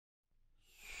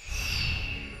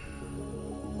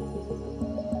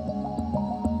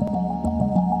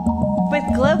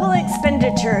With global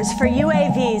expenditures for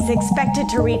UAVs expected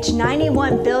to reach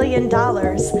 $91 billion,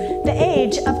 the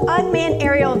age of unmanned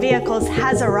aerial vehicles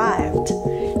has arrived.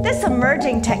 This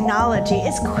emerging technology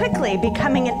is quickly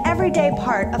becoming an everyday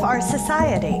part of our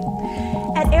society.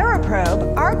 At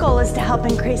Aeroprobe, our goal is to help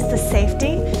increase the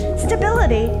safety,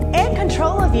 stability, and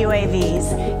control of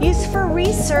UAVs used for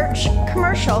research,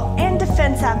 commercial, and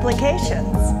defense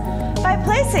applications. By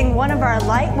placing one of our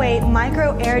lightweight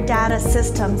micro-air data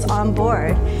systems on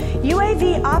board,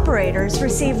 UAV operators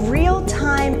receive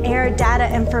real-time air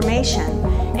data information,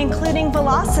 including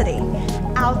velocity,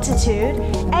 altitude,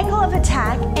 angle of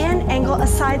attack, and angle of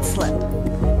side slip.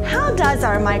 How does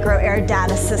our micro-air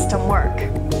data system work?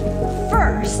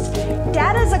 First,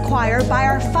 data is acquired by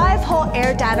our 5-hole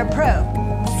air data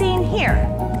probe, seen here.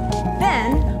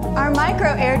 Then, our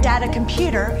micro-air data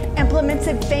computer implements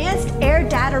advanced air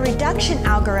data reduction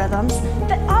algorithms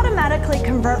that automatically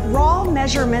convert raw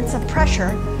measurements of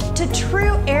pressure to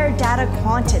true air data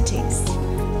quantities.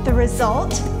 The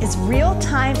result is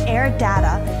real-time air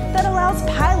data that allows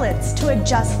pilots to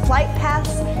adjust flight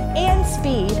paths and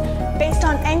speed based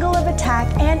on angle of attack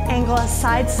and angle of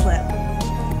side slip.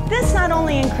 This not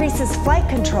only increases flight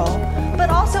control, but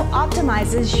also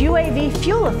optimizes UAV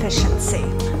fuel efficiency.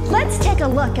 Let's take a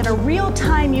look at a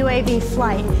real-time UAV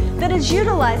flight that is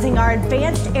utilizing our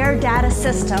advanced air data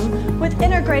system with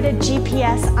integrated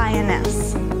GPS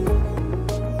INS.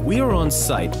 We are on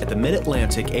site at the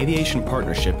Mid-Atlantic Aviation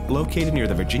Partnership located near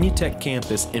the Virginia Tech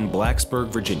campus in Blacksburg,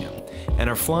 Virginia, and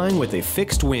are flying with a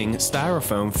fixed-wing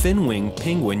styrofoam thin-wing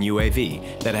Penguin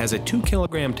UAV that has a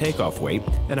 2-kilogram takeoff weight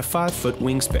and a 5-foot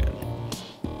wingspan.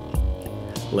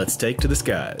 Let's take to the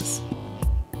skies.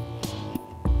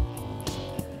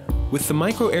 With the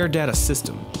micro-air data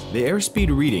system, the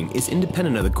airspeed reading is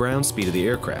independent of the ground speed of the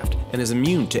aircraft and is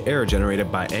immune to error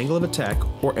generated by angle of attack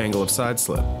or angle of side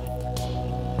slip.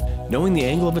 Knowing the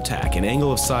angle of attack and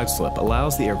angle of side slip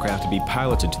allows the aircraft to be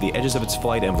piloted to the edges of its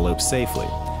flight envelope safely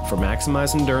for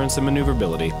maximized endurance and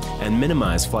maneuverability and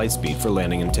minimize flight speed for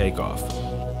landing and takeoff.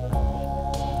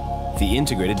 The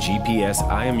integrated GPS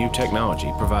IMU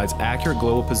technology provides accurate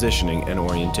global positioning and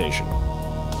orientation.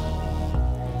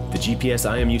 The GPS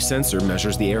IMU sensor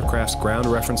measures the aircraft's ground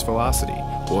reference velocity,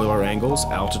 Euler angles,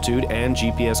 altitude, and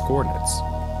GPS coordinates.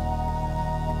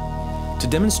 To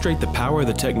demonstrate the power of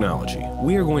the technology,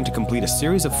 we are going to complete a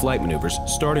series of flight maneuvers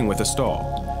starting with a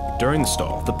stall. During the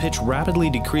stall, the pitch rapidly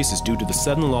decreases due to the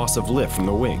sudden loss of lift from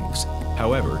the wings.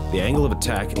 However, the angle of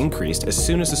attack increased as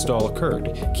soon as the stall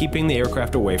occurred, keeping the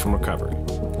aircraft away from recovery.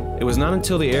 It was not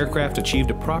until the aircraft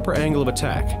achieved a proper angle of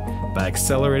attack, by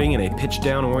accelerating in a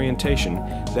pitch-down orientation,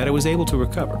 that it was able to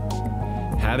recover.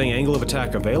 Having angle of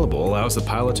attack available allows the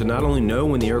pilot to not only know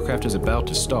when the aircraft is about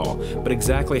to stall, but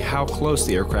exactly how close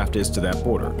the aircraft is to that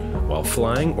border, while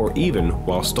flying or even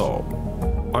while stalled.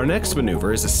 Our next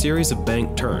maneuver is a series of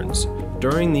bank turns.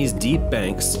 During these deep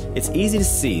banks, it's easy to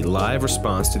see live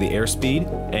response to the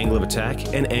airspeed, angle of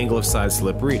attack, and angle of side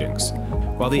slip readings.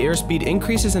 While the airspeed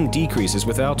increases and decreases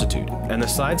with altitude, and the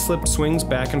side slip swings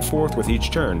back and forth with each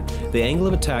turn, the angle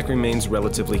of attack remains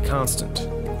relatively constant.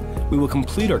 We will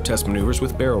complete our test maneuvers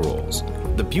with barrel rolls.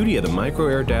 The beauty of the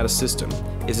micro-air data system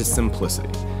is its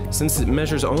simplicity. Since it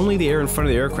measures only the air in front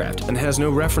of the aircraft and has no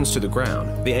reference to the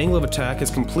ground, the angle of attack is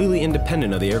completely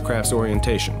independent of the aircraft's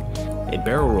orientation. A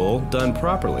barrel roll, done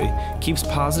properly, keeps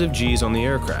positive G's on the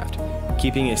aircraft,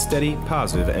 keeping a steady,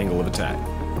 positive angle of attack.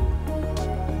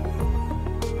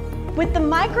 With the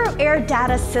Micro-Air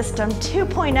Data System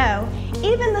 2.0,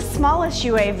 even the smallest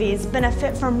UAVs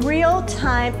benefit from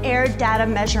real-time air data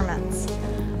measurements.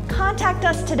 Contact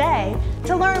us today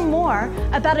to learn more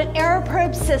about an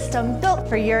Aeroprobe system built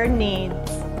for your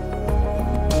needs.